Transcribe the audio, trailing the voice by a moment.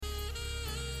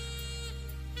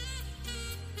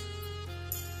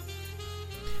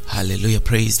Hallelujah.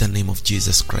 Praise the name of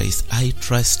Jesus Christ. I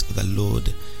trust the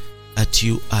Lord that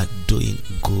you are doing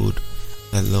good.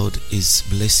 The Lord is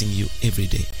blessing you every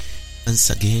day.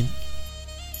 Once again,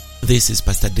 this is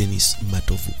Pastor Dennis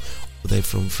Matovu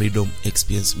from Freedom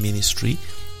Experience Ministry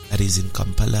that is in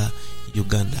Kampala,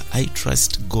 Uganda. I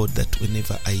trust God that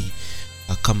whenever I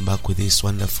come back with this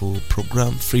wonderful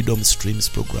program, Freedom Streams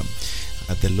program,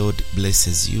 the Lord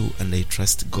blesses you, and I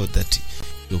trust God that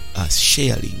you are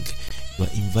sharing, you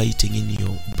are inviting in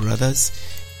your brothers,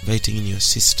 inviting in your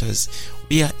sisters.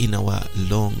 We are in our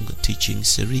long teaching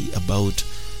series about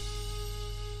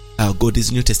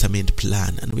God's New Testament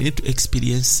plan, and we need to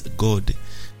experience God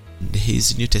and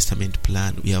His New Testament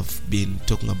plan. We have been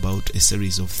talking about a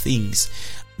series of things,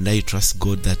 and I trust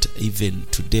God that even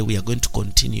today we are going to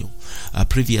continue.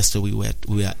 Previously we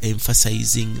were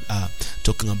emphasizing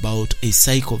talking about a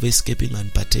cycle of escaping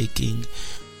and partaking,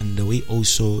 and we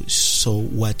also saw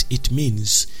what it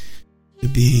means to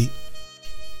be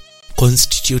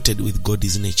constituted with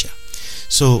God's nature.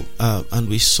 So and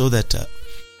we saw that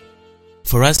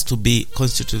for us to be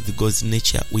constituted with God's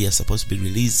nature, we are supposed to be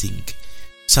releasing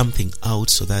something out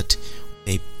so that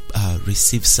we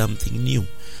receive something new.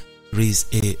 There is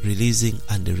a releasing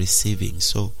and a receiving.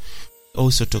 So we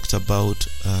also talked about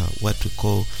what we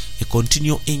call a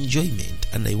continual enjoyment,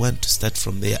 and I want to start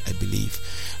from there. I believe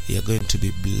we are going to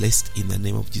be blessed in the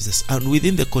name of Jesus. And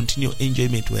within the continual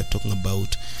enjoyment, we are talking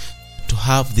about to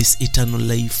have this eternal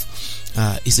life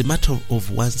is a matter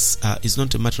of once. Is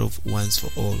not a matter of once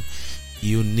for all.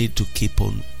 You need to keep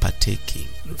on partaking.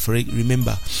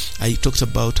 Remember, I talked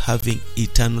about having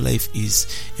eternal life is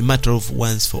a matter of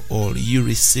once for all. You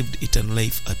received eternal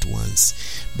life at once.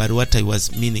 But what I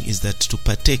was meaning is that to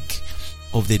partake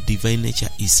of the divine nature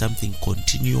is something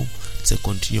continual. It's a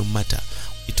continual matter.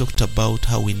 We talked about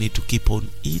how we need to keep on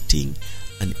eating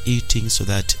and eating so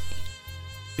that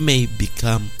we may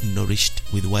become nourished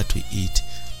with what we eat.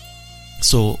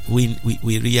 So we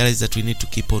realize that we need to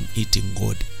keep on eating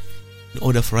God in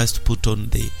order for us to put on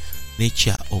the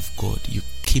nature of God. You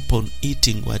keep on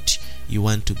eating what you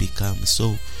want to become.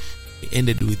 So we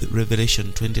ended with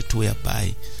Revelation 22,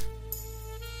 whereby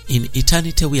in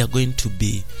eternity we are going to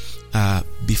be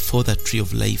before the tree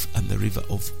of life and the river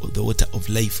of the water of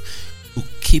life, to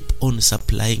keep on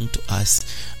supplying to us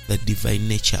the divine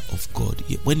nature of God.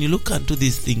 When you look into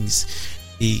these things,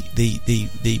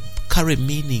 they carry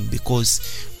meaning, because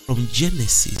from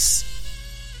Genesis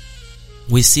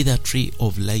we see the tree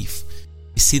of life,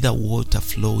 we see the water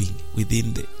flowing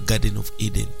within the Garden of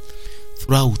Eden.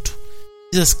 Throughout,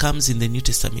 Jesus comes in the New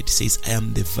Testament, he says, I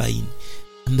am the vine,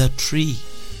 I'm the tree.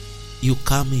 You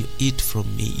come, you eat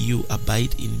from me, you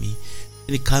abide in me.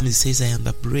 Then he comes, he says, I am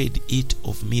the bread, eat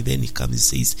of me. Then he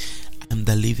comes, he says, I am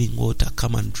the living water,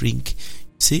 come and drink.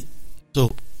 See?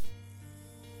 So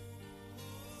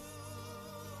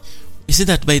you see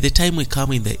that by the time we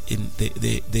come in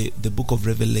the book of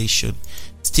Revelation,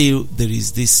 still there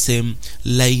is this same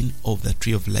line of the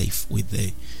tree of life with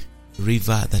the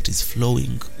river that is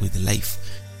flowing with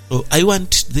life. So I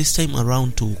want this time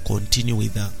around to continue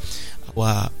with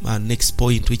our next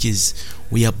point, which is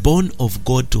we are born of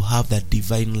God to have that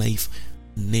divine life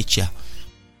nature.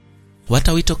 What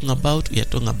are we talking about? We are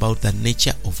talking about the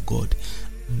nature of God.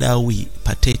 Now we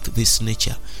partake this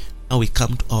nature. Now we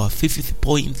come to our fifth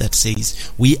point that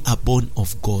says we are born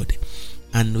of God,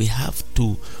 and we have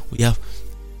the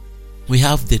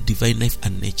divine life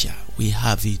and nature. We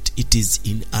have it. It is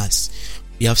in us.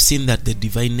 We have seen that the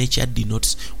divine nature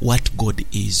denotes what God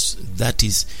is. That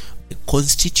is the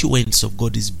constituents of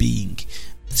God's being.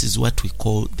 This is what we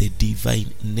call the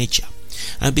divine nature.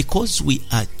 And because we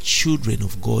are children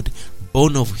of God,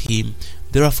 born of Him,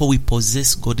 therefore we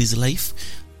possess God's life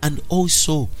and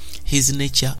also His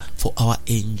nature for our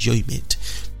enjoyment.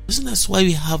 That's why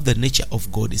we have the nature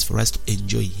of God, is for us to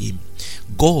enjoy Him.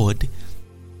 God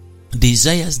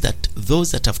desires that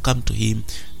those that have come to Him,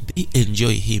 they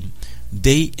enjoy Him,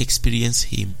 they experience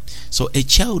Him. So a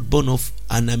child born of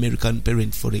an American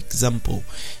parent, for example,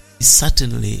 is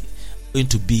certainly going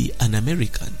to be an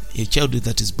American. A child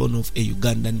that is born of a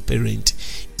Ugandan parent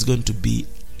is going to be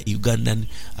a Ugandan.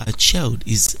 A child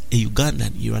is a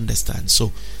Ugandan, you understand? So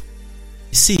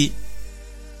you see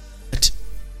that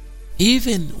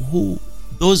even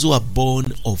those who are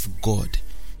born of God,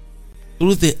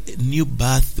 through the new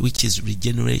birth, which is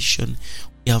regeneration,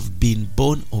 we have been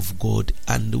born of God,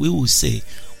 and we will say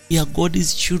we are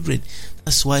God's children.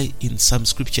 That's why in some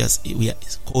scriptures we are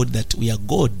called that we are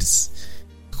gods,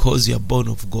 because we are born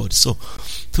of God. So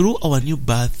through our new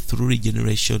birth, through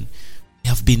regeneration, we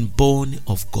have been born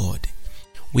of God.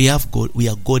 We have God. We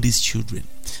are God's children.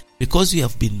 Because we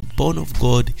have been born of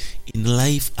God in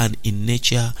life and in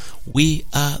nature, we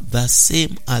are the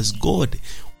same as God.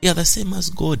 We are the same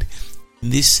as God. In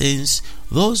this sense,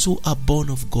 those who are born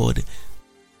of God,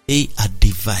 they are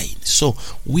divine. So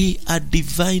we are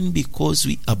divine because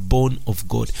we are born of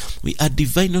God. We are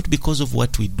divine not because of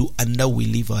what we do and how we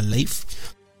live our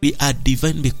life. We are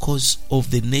divine because of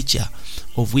the nature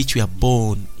of which we are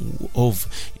born of.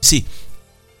 You see,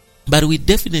 but we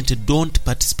definitely don't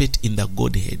participate in the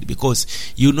Godhead,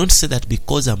 because you will not say that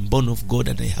because I'm born of God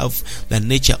and I have the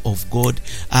nature of God,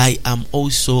 I am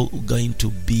also going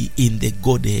to be in the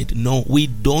Godhead. No, we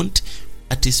don't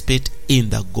participate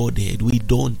in the Godhead. We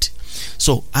don't.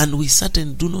 So, and we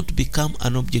certainly do not become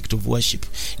an object of worship.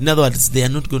 In other words, they are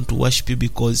not going to worship you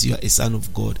because you are a son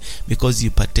of God, because you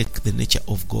partake the nature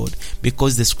of God,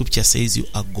 because the scripture says you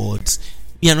are gods.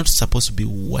 We are not supposed to be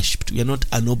worshipped. We are not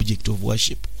an object of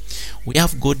worship. We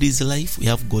have God's life, we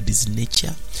have God's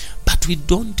nature, but we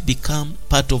don't become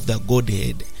part of the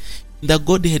Godhead. In the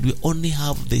Godhead, we only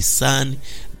have the Son,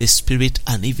 the Spirit,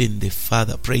 and even the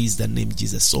Father. Praise the name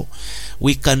Jesus. So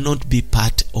we cannot be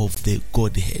part of the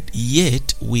Godhead,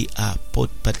 yet we are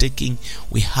partaking.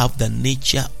 We have the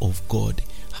nature of God.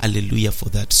 Hallelujah for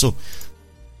that. So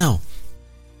now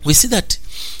we see that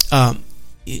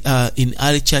in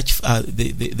early church,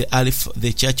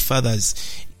 the church fathers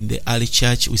in the early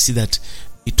church, we see that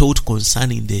he taught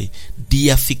concerning the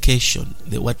deification,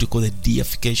 what we call the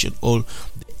deification or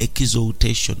the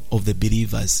exaltation of the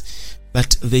believers.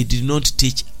 But they did not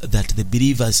teach that the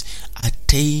believers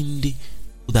attained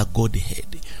to the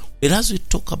Godhead. Whereas we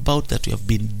talk about that we have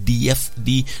been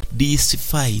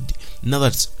deified, in other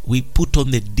words, we put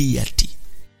on the deity.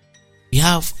 We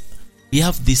have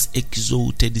this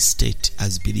exalted state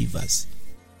as believers,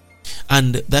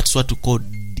 and that's what we call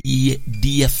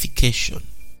deification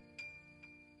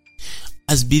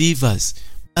as believers.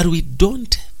 But we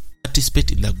don't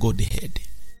participate in the Godhead.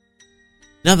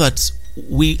 In other words,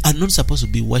 we are not supposed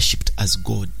to be worshipped as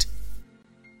God.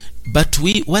 But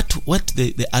what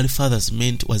the early fathers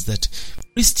meant was that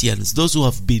Christians, those who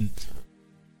have been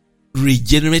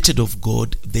regenerated of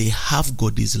God, they have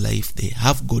God's life, they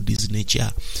have God's nature,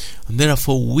 and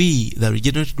therefore we, the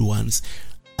regenerated ones,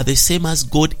 are the same as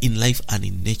God in life and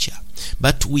in nature.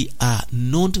 But we are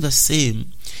not the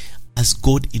same as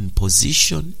God in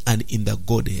position and in the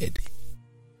Godhead.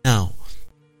 Now,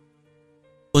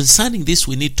 concerning this,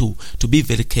 we need to be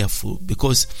very careful,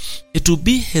 because it will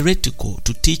be heretical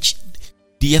to teach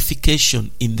deification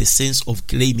in the sense of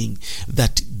claiming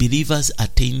that believers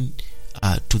attain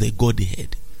to the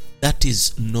Godhead. That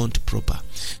is not proper.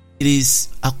 It is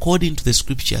according to the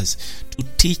scriptures to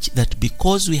teach that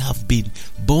because we have been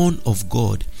born of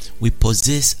God, we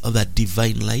possess the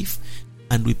divine life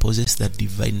and we possess that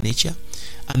divine nature,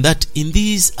 and that in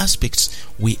these aspects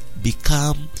we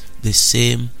become the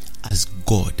same as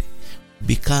God.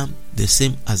 Become the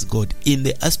same as God in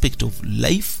the aspect of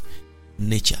life,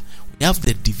 nature. We have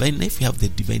the divine life, we have the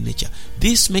divine nature.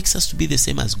 This makes us to be the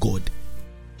same as God.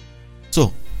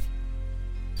 So,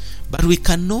 but we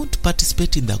cannot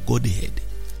participate in the Godhead,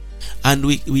 and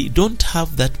we don't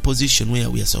have that position where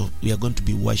we are going to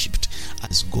be worshipped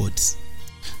as gods.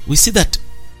 We see that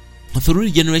through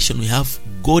regeneration we have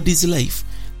God's life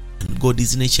and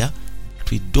God's nature,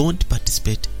 but we don't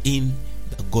participate in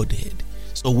the Godhead.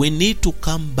 So we need to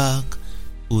come back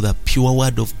to the pure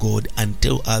word of God and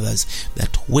tell others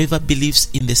that whoever believes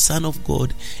in the Son of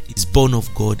God is born of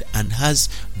God and has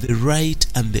the right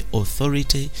and the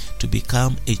authority to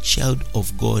become a child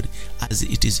of God, as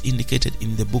it is indicated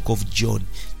in the book of John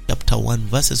chapter 1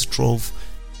 verses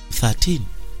 12-13.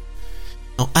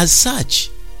 Now, as such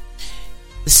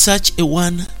a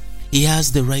one, he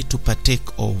has the right to partake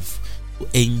of, to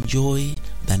enjoy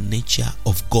the nature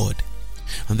of God.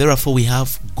 And therefore we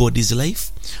have God's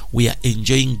life, we are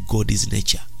enjoying God's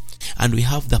nature, and we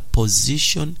have the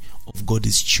position of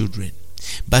God's children.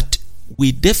 But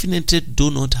we definitely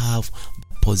do not have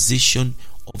the position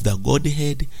of the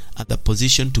Godhead and the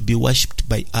position to be worshipped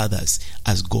by others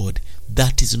as God.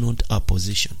 That is not our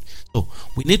position. So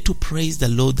we need to praise the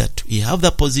Lord that we have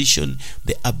the position,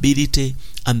 the ability,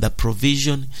 and the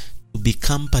provision to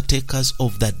become partakers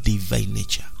of that divine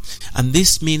nature. And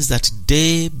this means that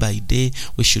day by day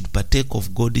we should partake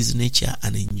of God's nature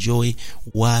and enjoy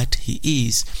what He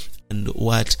is, and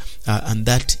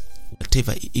that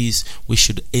whatever He is, we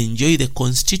should enjoy the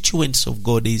constituents of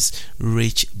God's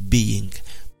rich being.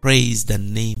 Praise the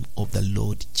name of the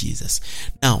Lord Jesus.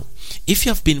 Now, if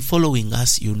you have been following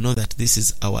us, you know that this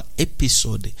is our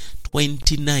episode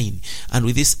 29, and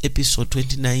with this episode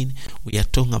 29 we are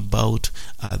talking about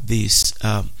this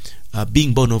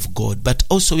being born of God. But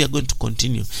also we are going to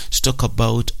continue to talk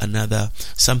about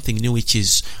something new, which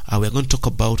is we are going to talk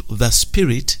about the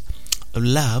spirit,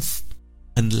 love,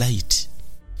 and light.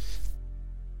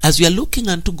 As we are looking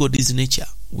unto God's nature,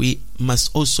 we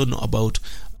must also know about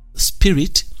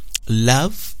spirit,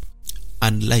 love,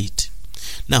 and light.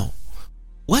 Now,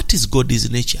 what is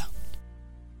God's nature?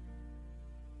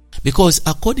 Because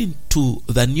according to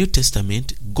the New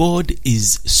Testament, God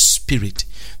is spirit.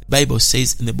 The Bible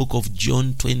says in the book of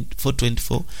John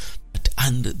 4:24,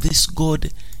 and this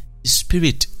God is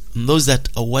spirit. And those that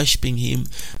are worshiping him,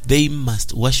 they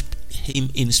must worship him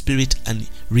in spirit and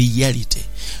reality.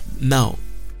 Now,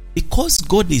 because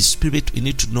God is spirit, we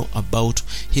need to know about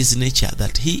his nature,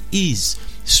 that he is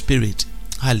spirit.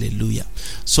 Hallelujah.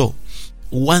 So,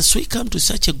 once we come to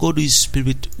such a God who is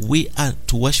spirit, we are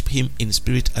to worship him in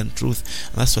spirit and truth.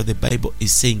 And that's what the Bible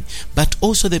is saying. But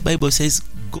also the Bible says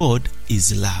God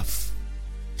is love.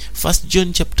 1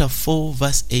 John chapter 4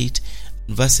 verse 8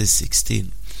 and verses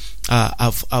 16.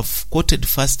 I've quoted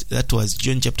first, that was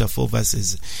John chapter 4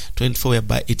 verses 24,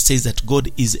 whereby it says that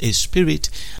God is a spirit,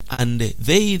 and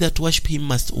they that worship him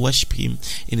must worship him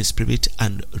in spirit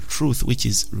and truth, which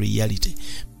is reality.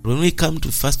 When we come to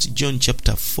 1 John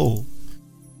chapter 4,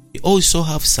 we also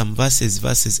have some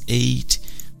verses 8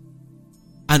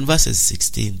 and verses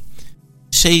 16. It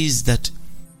says that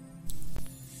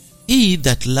he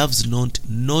that loves not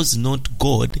knows not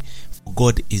God, for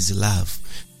God is love.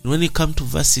 And when you come to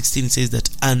verse 16, it says that,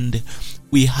 and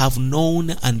we have known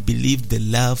and believed the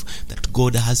love that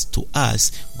God has to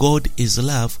us. God is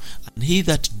love, and he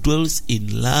that dwells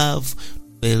in love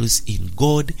dwells in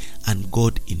God, and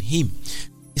God in him.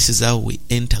 This is how we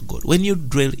enter God. When you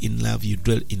dwell in love, you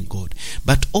dwell in God.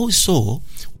 But also,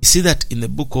 we see that in the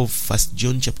book of 1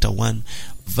 John chapter 1,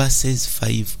 verses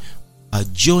 5,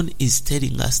 John is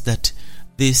telling us that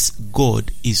this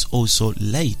God is also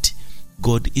light.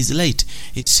 God is light.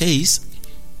 It says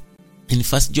in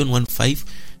 1 John 1:5,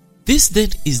 this then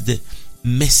is the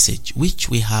message which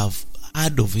we have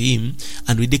heard of him,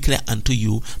 and we declare unto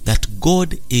you that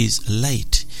God is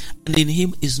light, and in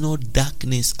him is no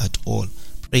darkness at all.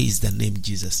 Praise the name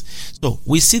Jesus. So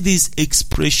we see these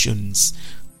expressions: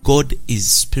 God is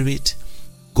spirit,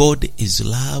 God is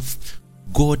love,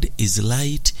 God is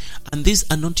light, and these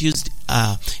are not used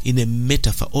in a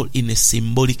metaphor or in a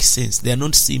symbolic sense. They are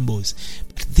not symbols,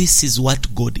 but this is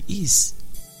what God is.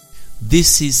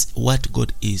 This is what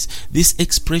God is. This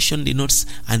expression denotes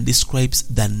and describes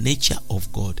the nature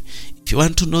of God. If you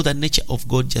want to know the nature of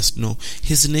God, just know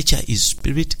his nature is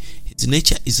spirit, his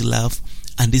nature is love,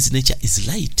 and his nature is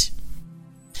light.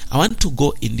 I want to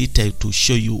go in detail to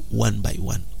show you one by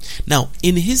one. Now,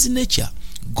 in his nature,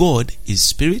 God is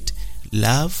spirit,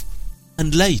 love,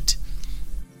 and light.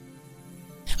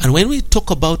 And when we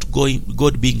talk about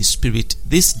God being spirit,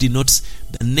 this denotes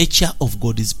the nature of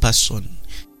God's person.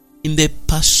 In the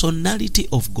personality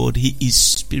of God, he is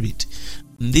spirit.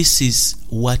 And this is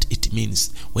what it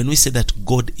means. When we say that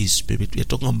God is spirit, we are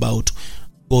talking about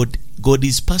God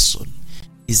is person.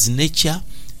 His nature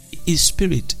is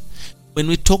spirit. When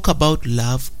we talk about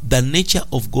love, the nature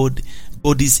of God,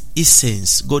 God is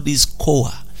essence, God is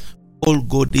core, all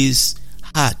God is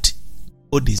heart,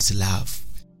 God is love.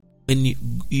 When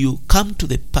you come to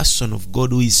the person of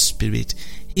God who is spirit,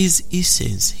 his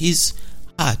essence, his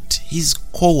heart, his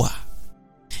core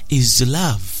is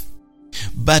love.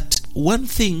 But one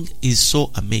thing is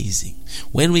so amazing.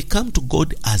 When we come to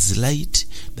God as light,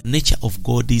 the nature of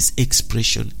God is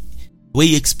expression. The way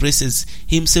he expresses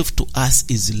himself to us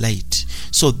is light.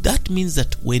 So that means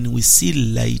that when we see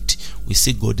light, we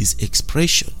see God's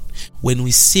expression. When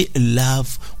we see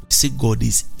love, we see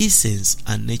God's essence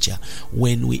and nature.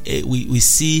 When we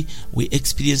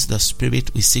experience the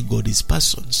spirit, we see God's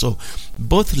person. So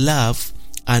both love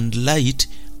and light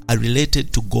are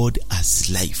related to God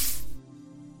as life.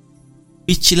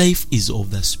 Each life is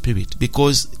of the spirit,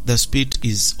 because the spirit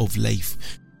is of life.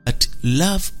 But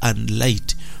love and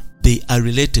light, they are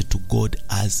related to God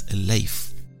as a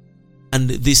life. And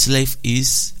this life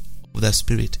is of the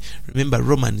spirit. Remember,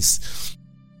 Romans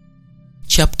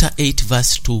chapter 8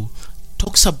 verse 2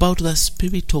 talks about the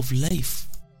spirit of life.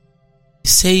 It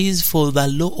says, for the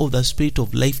law of the spirit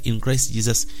of life in Christ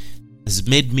Jesus has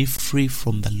made me free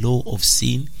from the law of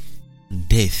sin and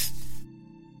death.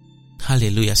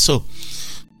 Hallelujah. So,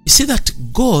 you see that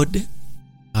God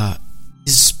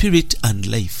is spirit and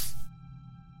life.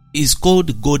 He is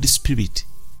called God Spirit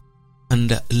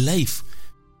and life.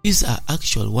 These are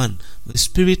actual one. The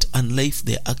spirit and life,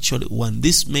 they are actually one.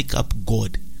 This make up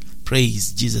God.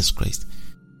 Praise Jesus Christ.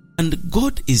 And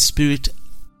God is spirit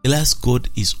Alas, God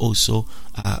is also,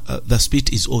 the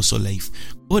Spirit is also life.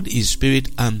 God is Spirit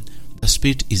and the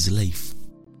Spirit is life.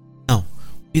 Now,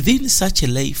 within such a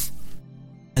life,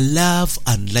 love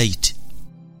and light.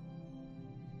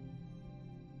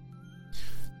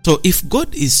 So if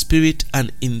God is Spirit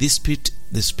and in this Spirit,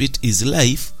 the Spirit is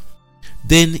life,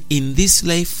 then in this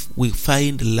life we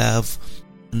find love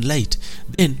and light.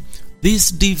 Then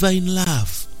this divine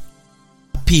love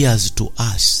appears to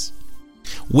us.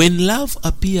 When love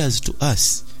appears to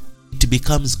us, it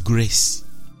becomes grace.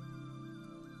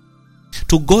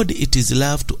 To God it is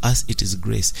love, to us it is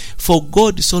grace. For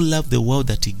God so loved the world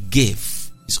that he gave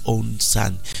his own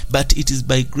Son. But it is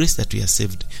by grace that we are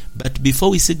saved. But before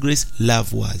we see grace,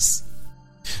 love was.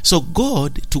 So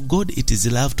to God it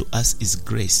is love, to us is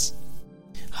grace.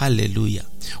 Hallelujah.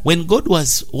 When God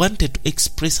wanted to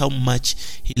express how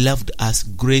much he loved us,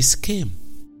 grace came.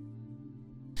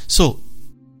 So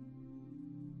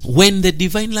when the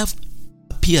divine love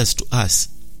appears to us,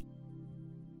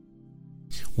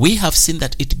 we have seen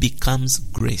that it becomes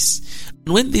grace.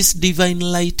 And when this divine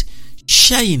light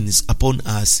shines upon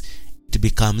us, it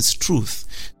becomes truth.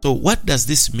 So what does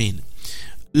this mean?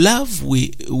 Love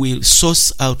will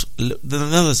source out,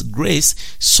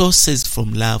 grace sources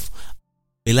from love,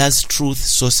 whereas truth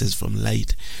sources from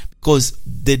light. Because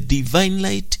the divine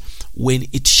light, when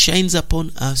it shines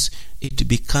upon us, it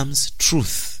becomes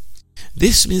truth.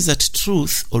 This means that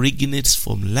truth originates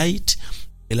from light,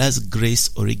 whereas grace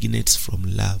originates from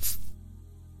love.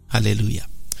 Hallelujah.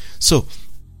 So,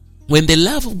 when the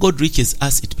love of God reaches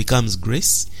us, it becomes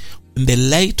grace. When the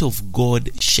light of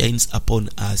God shines upon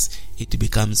us, it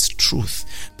becomes truth.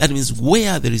 That means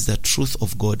where there is the truth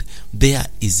of God, there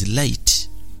is light.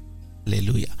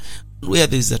 Hallelujah. Where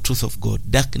there is the truth of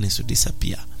God, darkness will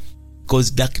disappear.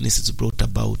 Because darkness is brought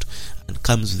about and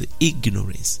comes with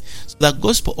ignorance. So the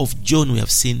Gospel of John we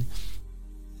have seen,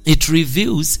 it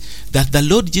reveals that the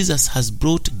Lord Jesus has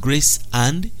brought grace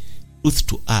and truth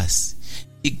to us.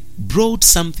 He brought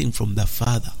something from the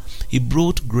Father. He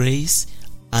brought grace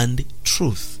and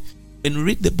truth. When we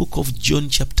read the book of John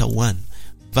chapter 1,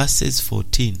 verses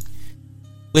 14,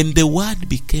 when the Word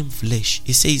became flesh,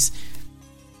 it says,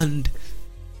 and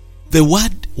the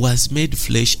Word was made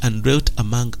flesh and dwelt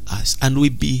among us, and we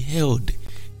beheld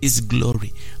his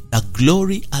glory, the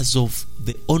glory as of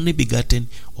the only begotten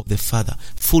of the Father,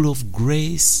 full of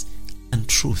grace and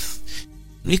truth.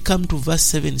 When we come to verse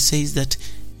 7, it says that,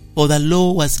 for the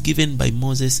law was given by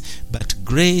Moses, but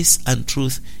grace and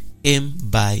truth came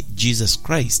by Jesus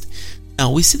Christ.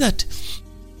 Now we see that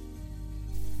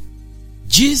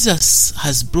Jesus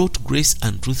has brought grace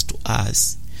and truth to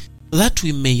us, so that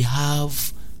we may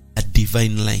have a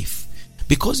divine life.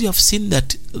 Because you have seen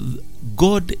that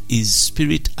God is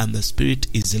Spirit and the Spirit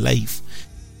is life.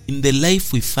 In the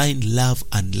life we find love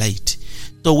and light.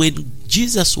 So when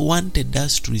Jesus wanted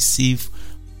us to receive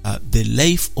the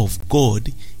life of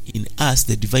God in us,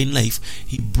 the divine life,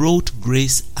 he brought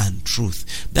grace and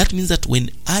truth. That means that when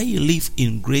I live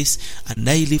in grace and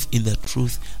I live in the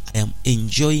truth, I am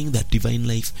enjoying that divine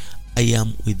life. I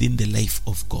am within the life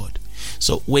of God.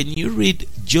 So when you read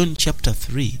John chapter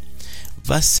 3,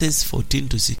 verses 14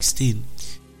 to 16,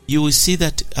 you will see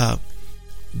that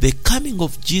the coming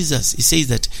of Jesus, he says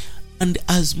that, and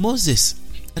as Moses,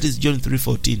 that is John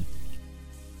 3:14,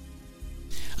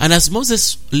 and as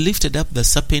Moses lifted up the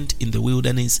serpent in the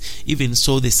wilderness, even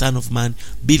so the Son of Man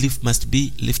must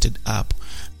be lifted up,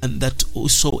 and that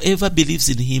whosoever believes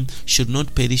in him should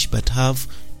not perish but have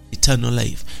eternal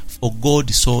life. For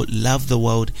God so loved the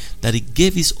world that he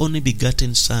gave his only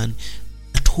begotten Son,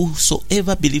 that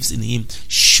whosoever believes in him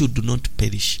should not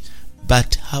perish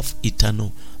but have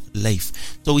eternal life.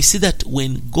 So we see that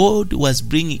when God was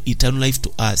bringing eternal life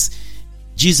to us,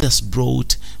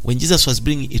 when Jesus was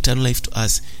bringing eternal life to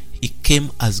us, he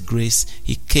came as grace.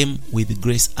 He came with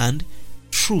grace and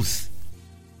truth.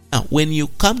 Now, when you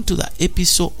come to the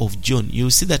epistle of John, you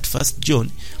see that First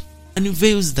John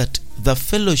unveils that the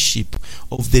fellowship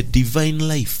of the divine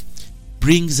life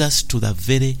brings us to the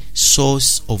very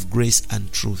source of grace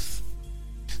and truth.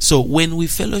 So when we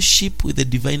fellowship with the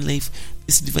divine life,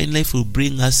 this divine life will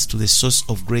bring us to the source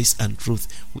of grace and truth,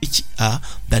 which are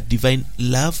the divine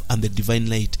love and the divine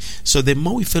light. So the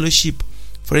more we fellowship,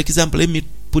 for example, let me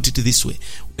put it this way.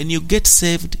 When you get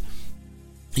saved,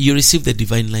 you receive the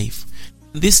divine life.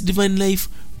 This divine life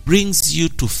brings you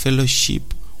to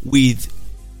fellowship with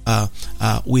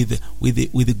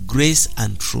grace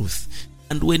and truth.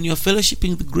 And when you are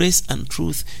fellowshipping with grace and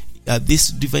truth, this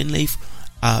divine life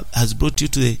has brought you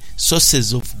to the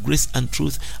sources of grace and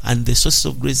truth, and the source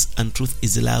of grace and truth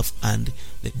is love and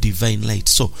the divine light.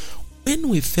 So when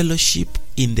we fellowship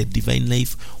in the divine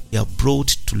life, we are brought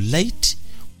to light,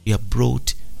 we are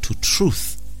brought to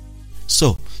truth.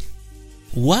 So,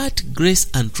 what grace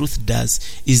and truth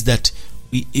does is that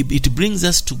it brings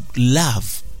us to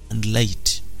love and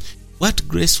light. What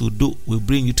grace will do will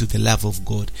bring you to the love of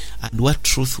God, and what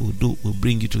truth will do will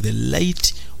bring you to the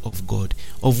light of God,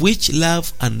 of which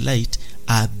love and light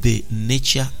are the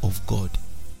nature of God.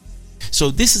 So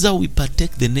this is how we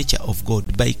partake the nature of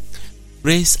God, by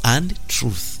grace and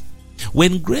truth.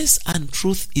 When grace and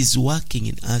truth is working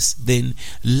in us, then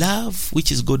love,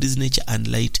 which is God's nature,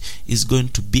 and light is going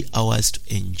to be ours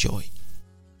to enjoy.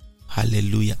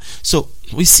 Hallelujah. So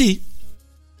we see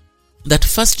that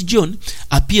 1 John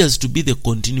appears to be the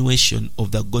continuation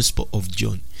of the Gospel of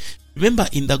John. Remember,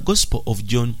 in the Gospel of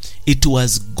John, it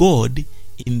was God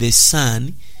in the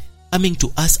Son coming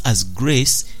to us as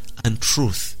grace and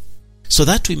truth, so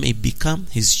that we may become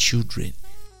his children.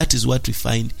 That is what we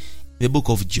find in the book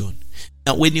of John.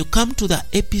 Now, when you come to the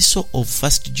epistle of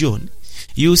 1 John,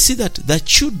 you see that the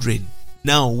children,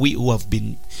 now we who have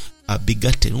been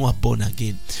begotten, who are born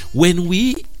again, when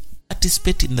we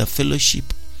participate in the fellowship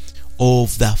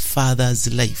of the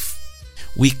Father's life,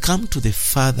 we come to the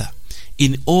Father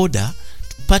in order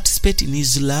to participate in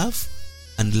his love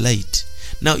and light.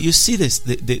 Now you see this,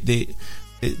 the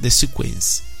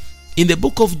sequence. In the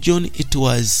book of John, it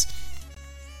was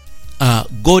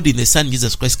God in the Son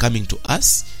Jesus Christ coming to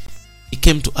us. He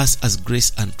came to us as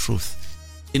grace and truth.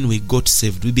 Then we got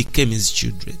saved. We became his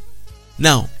children.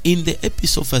 Now, in the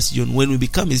epistle of 1 John, when we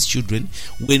become his children,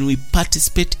 when we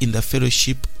participate in the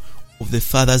fellowship of the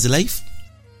Father's life,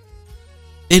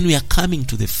 then we are coming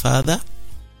to the Father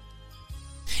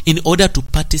in order to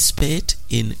participate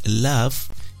in love,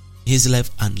 his life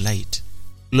and light.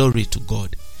 Glory to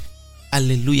God.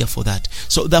 Hallelujah for that.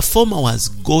 So the former was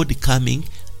God coming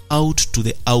out to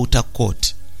the outer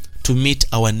court to meet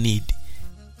our need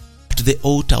at the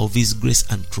altar of his grace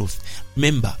and truth.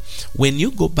 Remember, when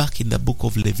you go back in the book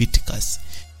of Leviticus,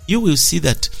 you will see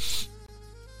that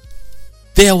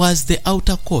there was the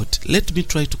outer court. Let me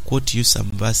try to quote you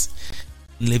some verse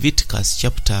in Leviticus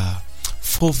chapter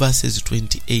 4 verses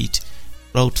 28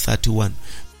 throughout 31.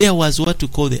 There was what we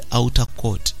call the outer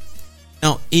court.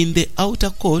 Now, in the outer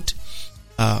court,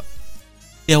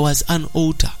 there was an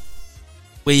altar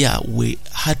where we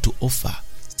had to offer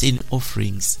sin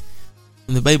offerings.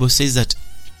 And the Bible says that,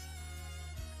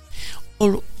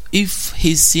 or if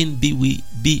his sin be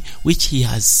which he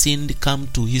has sinned come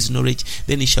to his knowledge,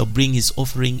 then he shall bring his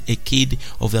offering, a kid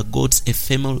of the goats, a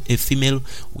female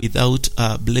without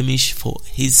blemish for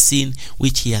his sin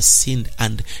which he has sinned,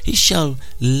 and he shall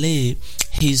lay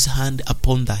his hand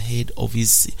upon the head of the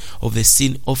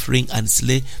sin offering and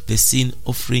slay the sin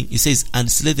offering. He says,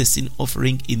 and slay the sin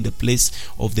offering in the place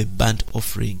of the burnt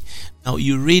offering. Now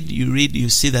you read, you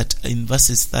see that in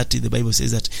verses 30, the Bible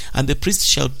says that, and the priest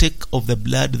shall take of the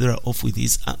blood thereof with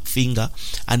his finger,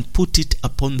 and put it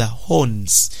upon the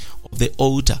horns of the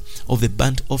altar of the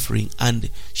burnt offering,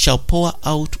 and shall pour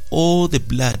out all the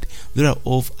blood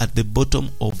thereof at the bottom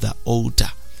of the altar.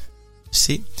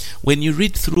 See, when you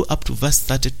read through up to verse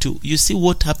 32, you see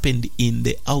what happened in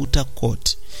the outer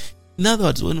court. In other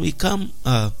words, when we come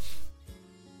to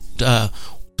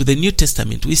the New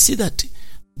Testament, we see that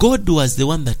God was the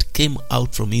one that came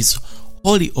out from his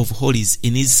Holy of Holies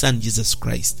in his Son Jesus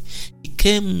Christ. He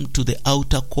came to the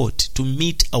outer court to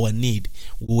meet our need.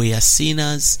 We are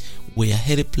sinners, we are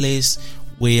helpless,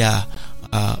 we are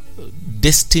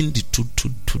destined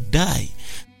to die.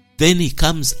 Then he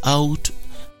comes out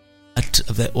at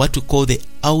what we call the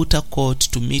outer court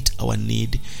to meet our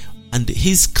need, and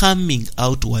his coming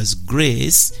out was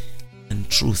grace and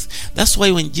truth. That's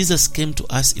why when Jesus came to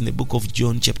us in the book of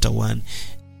John chapter 1,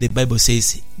 the Bible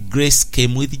says grace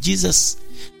came with Jesus.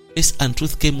 Grace and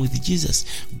truth came with Jesus.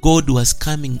 God was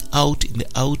coming out in the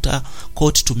outer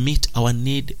court to meet our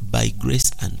need by grace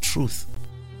and truth.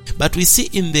 But we see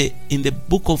in the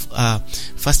book of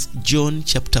 1 John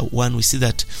chapter 1, we see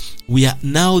that we are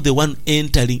now the one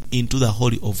entering into the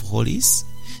Holy of Holies,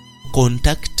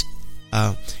 contact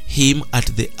him at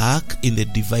the ark in the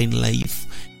divine life,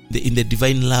 in the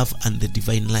divine love and the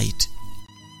divine light.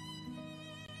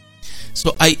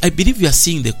 So I believe we are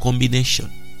seeing the combination.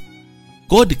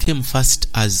 God came first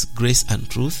as grace and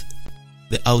truth,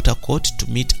 the outer court, to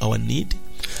meet our need.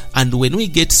 And when we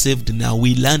get saved now,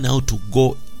 we learn how to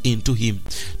go into him,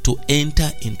 to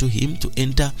enter into him, to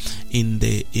enter in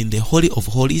the Holy of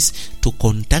Holies, to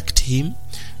contact him,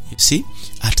 you see,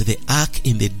 at the ark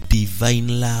in the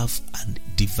divine love and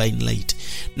divine light.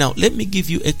 Now let me give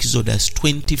you Exodus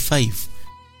 25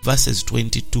 verses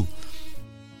 22.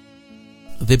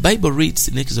 The Bible reads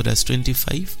in Exodus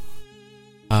 25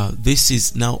 This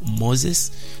is now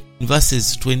Moses. In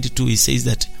verses 22, he says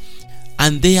that,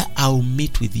 and there I'll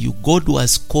meet with you. God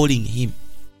was calling him.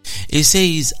 He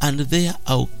says, and there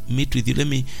I'll meet with you. Let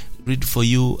me read for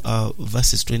you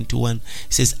verses 21.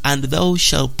 It says, and thou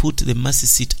shalt put the mercy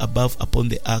seat above upon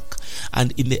the ark,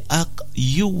 and in the ark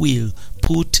you will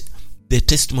put the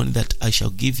testimony that I shall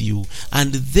give you,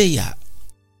 and there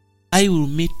I will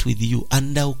meet with you,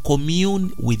 and I'll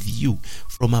commune with you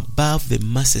from above the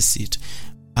mercy seat,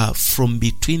 from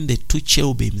between the two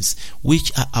cherubims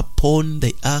which are upon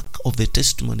the ark of the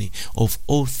testimony of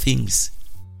all things,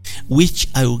 which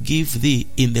I will give thee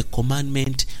in the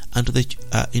commandment unto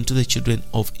into the children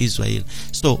of Israel.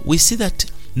 So we see that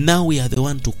now we are the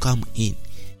one to come in.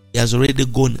 He has already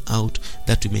gone out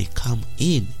that we may come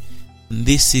in. And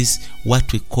this is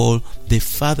what we call the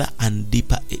further and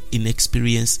deeper in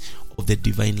experience of the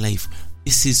divine life.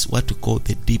 This is what we call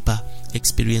the deeper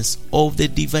experience of the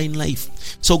divine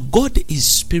life. So God is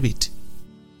spirit.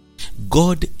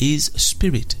 God is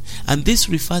spirit. And this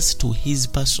refers to his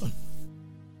person.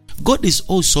 God is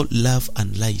also love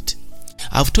and light.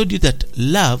 I've told you that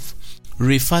love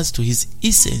refers to his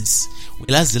essence,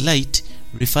 whereas the light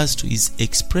refers to his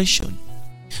expression.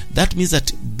 That means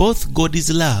that both God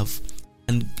is love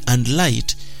and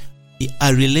light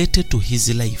are related to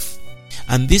his life.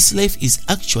 And this life is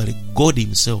actually God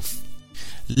himself.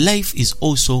 Life is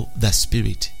also the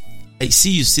spirit. You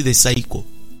see the cycle.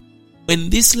 When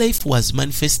this life was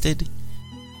manifested,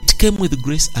 it came with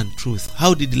grace and truth.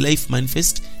 How did life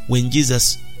manifest? When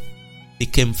Jesus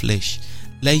became flesh,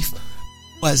 life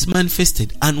was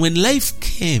manifested. And when life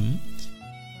came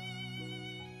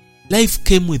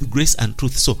with grace and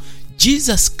truth. So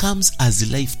Jesus comes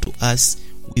as life to us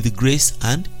with grace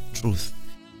and truth.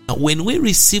 Now, when we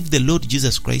receive the Lord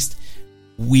Jesus Christ,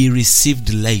 we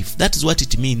received life. That is what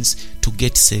it means to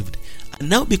get saved. And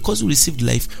now, because we received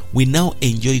life, we now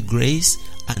enjoy grace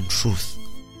and truth.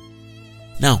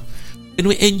 Now, when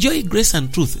we enjoy grace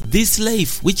and truth, this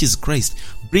life, which is Christ,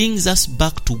 brings us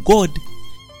back to God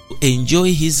to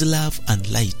enjoy his love and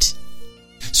light.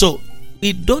 So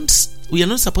we are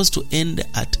not supposed to end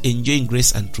at enjoying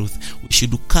grace and truth. We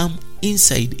should come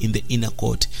inside in the inner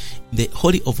court, in the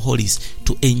Holy of Holies,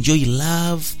 to enjoy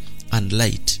love and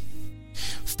light.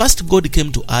 First, God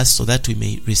came to us so that we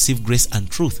may receive grace and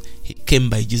truth. He came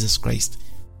by Jesus Christ.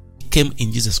 He came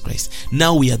in Jesus Christ.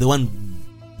 Now we are the one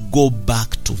go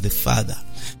back to the Father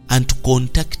and to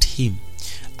contact him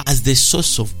as the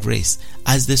source of grace,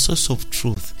 as the source of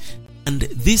truth. And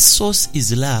this source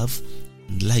is love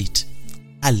and light.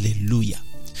 Hallelujah.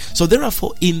 So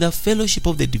therefore, in the fellowship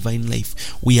of the divine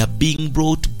life, we are being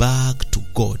brought back to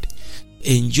God.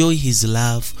 Enjoy his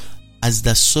love as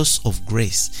the source of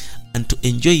grace, and to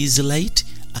enjoy his light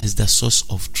as the source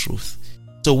of truth.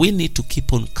 So we need to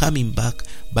keep on coming back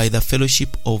by the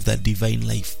fellowship of the divine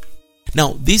life.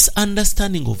 Now, this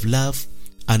understanding of love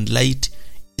and light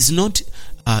is not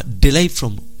derived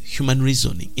from human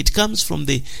reasoning. It comes from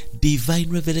the divine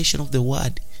revelation of the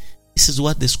word. This is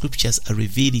what the scriptures are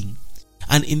revealing.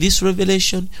 And in this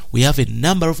revelation, we have a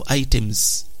number of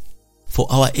items for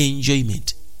our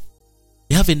enjoyment.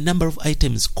 We have a number of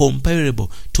items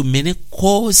comparable to many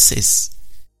courses.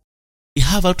 We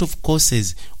have out of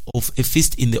courses of a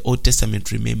feast in the Old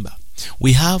Testament, remember.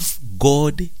 We have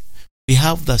God. We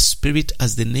have the Spirit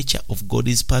as the nature of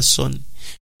God's person.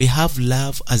 We have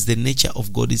love as the nature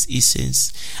of God's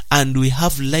essence. And we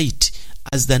have light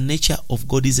as the nature of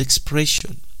God's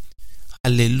expression.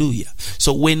 Hallelujah.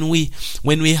 So when we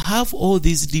have all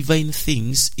these divine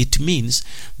things, it means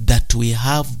that we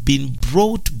have been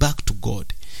brought back to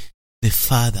God, the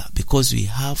Father, because we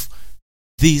have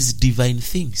these divine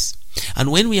things.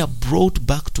 And when we are brought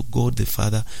back to God the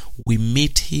Father, we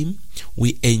meet him,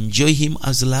 we enjoy him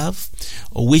as love,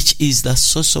 which is the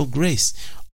source of grace.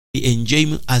 We enjoy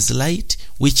him as light,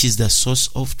 which is the source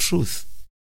of truth.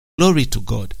 Glory to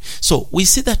God. So we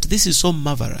see that this is so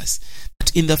marvelous,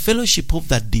 that in the fellowship of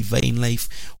that divine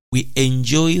life, we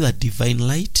enjoy the divine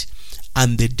light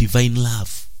and the divine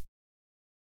love.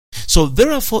 So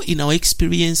therefore, in our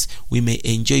experience, we may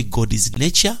enjoy God's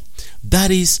nature.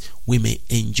 That is, we may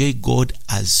enjoy God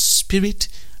as spirit,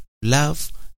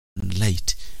 love, and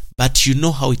light. But you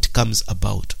know how it comes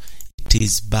about. It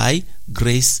is by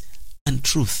grace and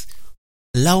truth.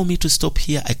 Allow me to stop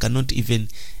here. I cannot even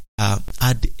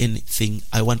add anything.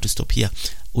 I want to stop here.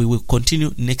 We will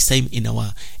continue next time in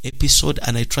our episode,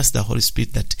 and I trust the Holy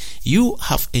Spirit that you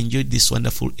have enjoyed this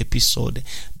wonderful episode.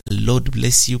 The Lord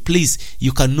bless you. Please,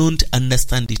 you cannot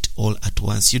understand it all at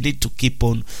once. You need to keep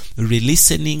on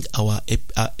re-listening our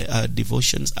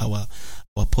devotions, our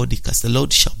our podcast. The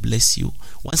Lord shall bless you.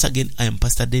 Once again, I am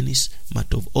Pastor Dennis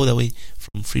Matov, all the way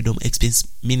from Freedom Experience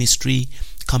Ministry,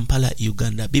 Kampala,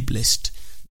 Uganda. Be blessed.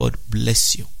 God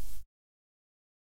bless you.